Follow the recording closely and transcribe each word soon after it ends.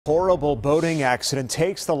Horrible boating accident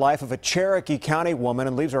takes the life of a Cherokee County woman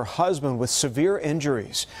and leaves her husband with severe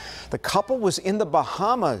injuries. The couple was in the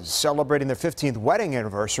Bahamas celebrating their 15th wedding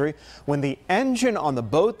anniversary when the engine on the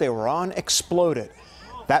boat they were on exploded.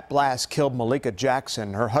 That blast killed Malika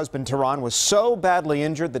Jackson. Her husband Teron was so badly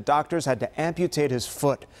injured that doctors had to amputate his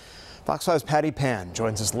foot. Fox 5's Patty Pan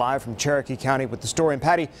joins us live from Cherokee County with the story. And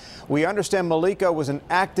Patty, we understand Malika was an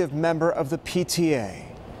active member of the PTA.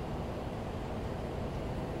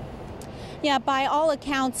 Yeah, by all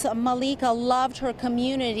accounts, Malika loved her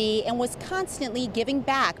community and was constantly giving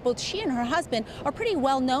back. Both she and her husband are pretty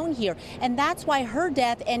well known here, and that's why her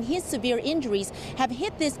death and his severe injuries have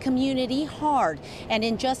hit this community hard. And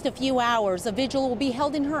in just a few hours, a vigil will be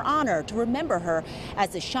held in her honor to remember her as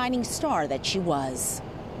the shining star that she was.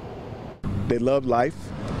 They loved life,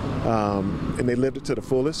 and they lived it to the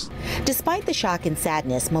fullest. Despite the shock and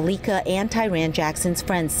sadness, Malika and Tyran Jackson's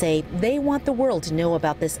friends say they want the world to know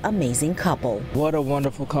about this amazing couple. What a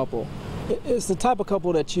wonderful couple. It's the type of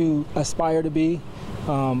couple that you aspire to be.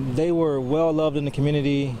 They were well loved in the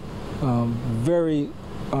community, very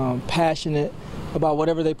passionate about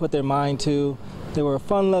whatever they put their mind to. They were a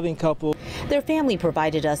fun-loving couple. Their family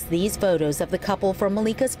provided us these photos of the couple from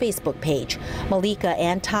Malika's Facebook page. Malika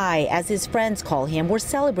and Ty, as his friends call him, were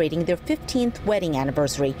celebrating their 15th wedding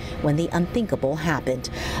anniversary when the unthinkable happened.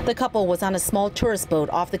 The couple was on a small tourist boat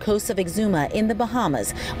off the coast of Exuma in the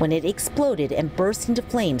Bahamas when it exploded and burst into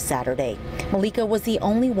flames Saturday. Malika was the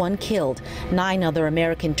only one killed. 9 other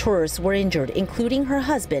American tourists were injured, including her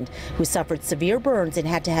husband, who suffered severe burns and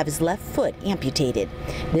had to have his left foot amputated.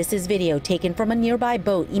 This is video taken from a nearby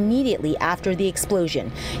boat immediately after the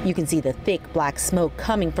explosion. You can see the thick black smoke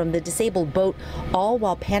coming from the disabled boat, all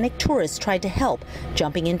while panicked tourists tried to help,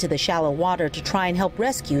 jumping into the shallow water to try and help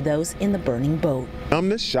rescue those in the burning boat.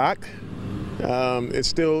 This shock, it's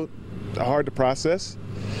still hard to process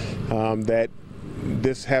that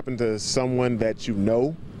this happened to someone that you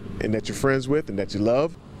know and that you're friends with and that you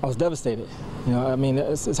love. I was devastated. You know, I mean,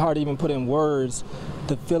 it's hard to even put in words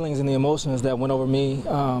the feelings and the emotions that went over me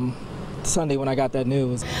Sunday when I got that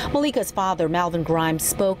news. Malika's father, Malvin Grimes,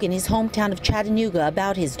 spoke in his hometown of Chattanooga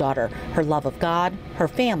about his daughter, her love of God, her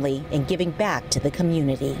family, and giving back to the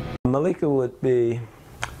community. Malika would be,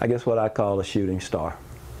 I guess, what I call a shooting star.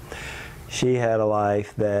 She had a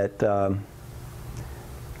life that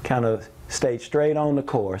kind of stayed straight on the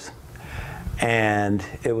course, and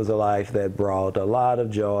it was a life that brought a lot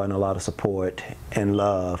of joy and a lot of support and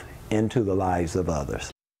love into the lives of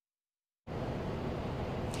others.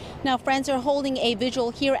 Now, friends are holding a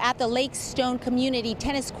vigil here at the Lake Stone Community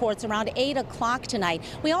Tennis Courts around 8 o'clock tonight.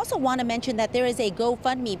 We also want to mention that there is a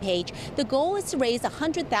GoFundMe page. The goal is to raise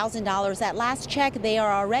 $100,000. At last check, they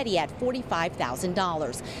are already at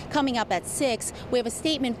 $45,000. Coming up at 6, we have a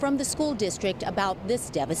statement from the school district about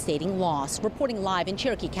this devastating loss. Reporting live in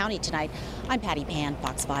Cherokee County tonight, I'm Patty Pan,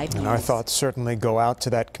 Fox 5 News. And our thoughts certainly go out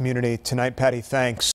to that community tonight. Patty, thanks.